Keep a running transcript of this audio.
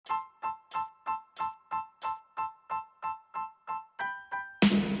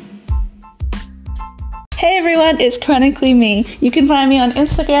Hey everyone, it's Chronically Me. You can find me on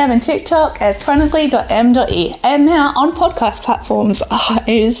Instagram and TikTok as chronically.m.e and now on podcast platforms. Oh,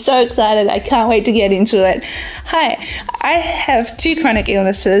 I'm so excited. I can't wait to get into it. Hi, I have two chronic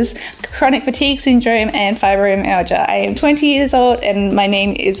illnesses, chronic fatigue syndrome and fibromyalgia. I am 20 years old and my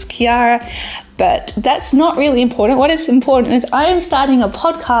name is Kiara. But that's not really important. What is important is I am starting a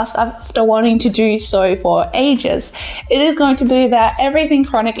podcast after wanting to do so for ages. It is going to be about everything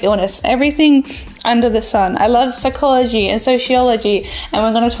chronic illness, everything under the sun. I love psychology and sociology, and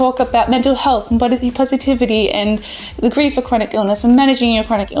we're going to talk about mental health and body positivity and the grief of chronic illness and managing your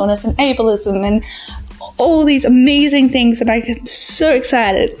chronic illness and ableism and all these amazing things, and I'm so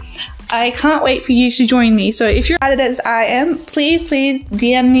excited. I can't wait for you to join me. So if you're excited as I am, please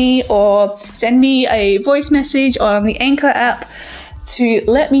DM me or send me a voice message on the Anchor app to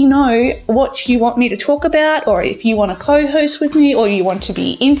let me know what you want me to talk about, or if you want to co-host with me, or you want to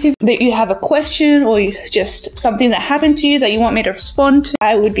be interviewed, that you have a question or just something that happened to you that you want me to respond to.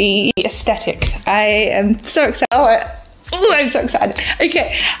 I would be ecstatic. I am so excited. Oh, I'm so excited.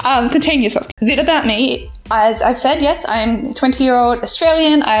 Okay, contain yourself. A bit about me. As I've said, yes, I'm a 20-year-old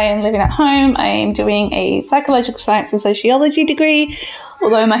Australian. I am living at home. I am doing a psychological science and sociology degree,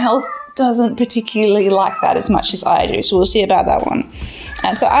 although my health doesn't particularly like that as much as I do, so we'll see about that one.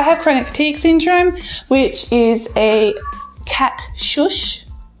 So I have chronic fatigue syndrome, which is a cat shush.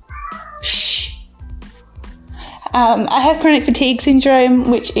 Shh. I have chronic fatigue syndrome,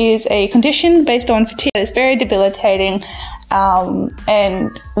 which is a condition based on fatigue. It's very debilitating,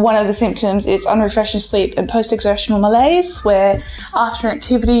 and one of the symptoms is unrefreshing sleep and post-exertional malaise, where after an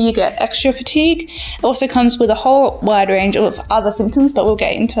activity you get extra fatigue. It also comes with a whole wide range of other symptoms, but we'll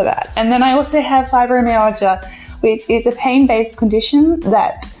get into that. And then I also have fibromyalgia, which is a pain-based condition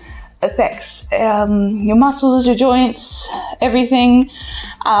that affects your muscles, your joints, everything,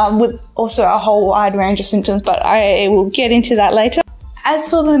 with also a whole wide range of symptoms, but I will get into that later. As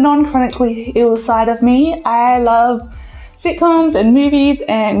for the non-chronically ill side of me, I love sitcoms and movies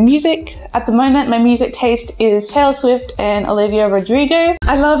and music. At the moment, my music taste is Taylor Swift and Olivia Rodrigo.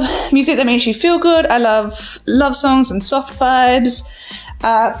 I love music that makes you feel good. I love love songs and soft vibes.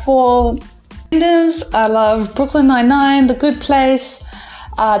 For fandoms, I love Brooklyn Nine-Nine, The Good Place,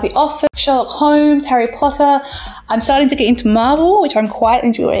 The Office, Sherlock Holmes, Harry Potter. I'm starting to get into Marvel, which I'm quite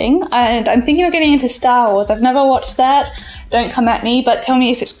enjoying, and I'm thinking of getting into Star Wars. I've never watched that. Don't come at me, but tell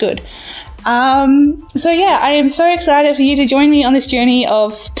me if it's good. So yeah, I am so excited for you to join me on this journey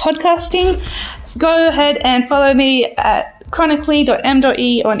of podcasting. Go ahead and follow me at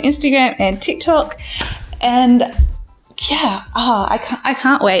chronically.m.e on Instagram and TikTok. And yeah, I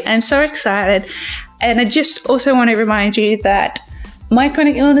can't wait. I'm so excited. And I just also want to remind you that my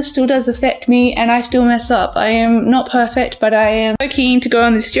chronic illness still does affect me, and I still mess up. I am not perfect, but I am so keen to go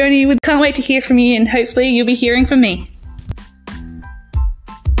on this journey. Can't wait to hear from you, and hopefully you'll be hearing from me.